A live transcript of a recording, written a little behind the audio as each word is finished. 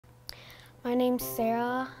My name's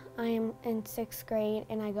Sarah. I am in 6th grade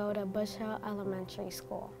and I go to Bush Hill Elementary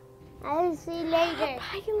School. I'll see you later.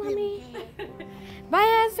 Bye, Lummy.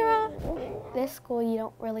 Bye, Ezra. This school, you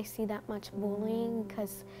don't really see that much bullying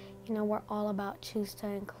because, we're all about choose to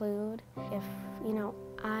include. If,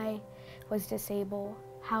 I was disabled,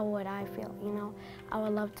 how would I feel, I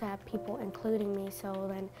would love to have people including me, so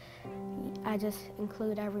then I just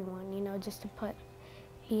include everyone, just to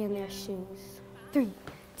be in their shoes. 3,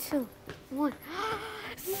 2, 1.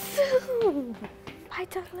 Bye,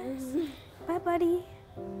 Douglas. Bye, buddy.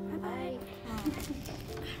 Bye-bye.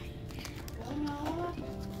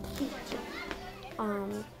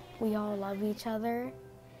 We all love each other,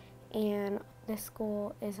 and this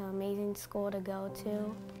school is an amazing school to go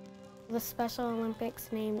to. The Special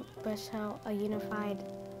Olympics named Bush Hill a unified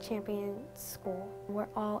champion school. We're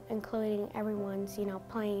all including everyone's,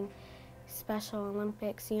 playing Special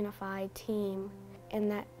Olympics unified team,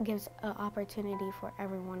 and that gives an opportunity for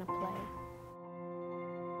everyone to play.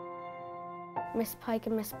 Miss Pike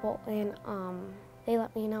and Miss Bolton, they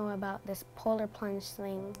let me know about this polar plunge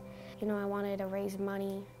thing. I wanted to raise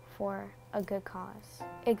money for a good cause.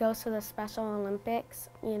 It goes to the Special Olympics,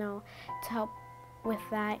 to help with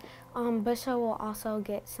that. Bush Hill will also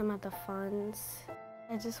get some of the funds.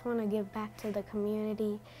 I just want to give back to the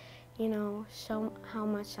community, show how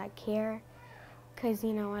much I care. Because,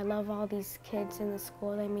 I love all these kids in the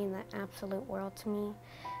school. They mean the absolute world to me.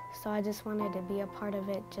 So I just wanted to be a part of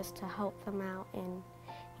it just to help them out and,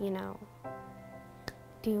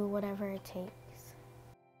 do whatever it takes.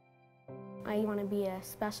 I want to be a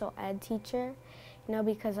special ed teacher,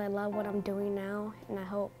 because I love what I'm doing now, and I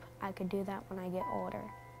hope I could do that when I get older.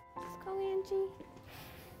 Let's go, Angie.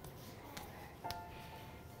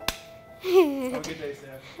 Have a good day,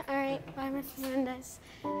 Sarah. All right, bye, Miss Menendez.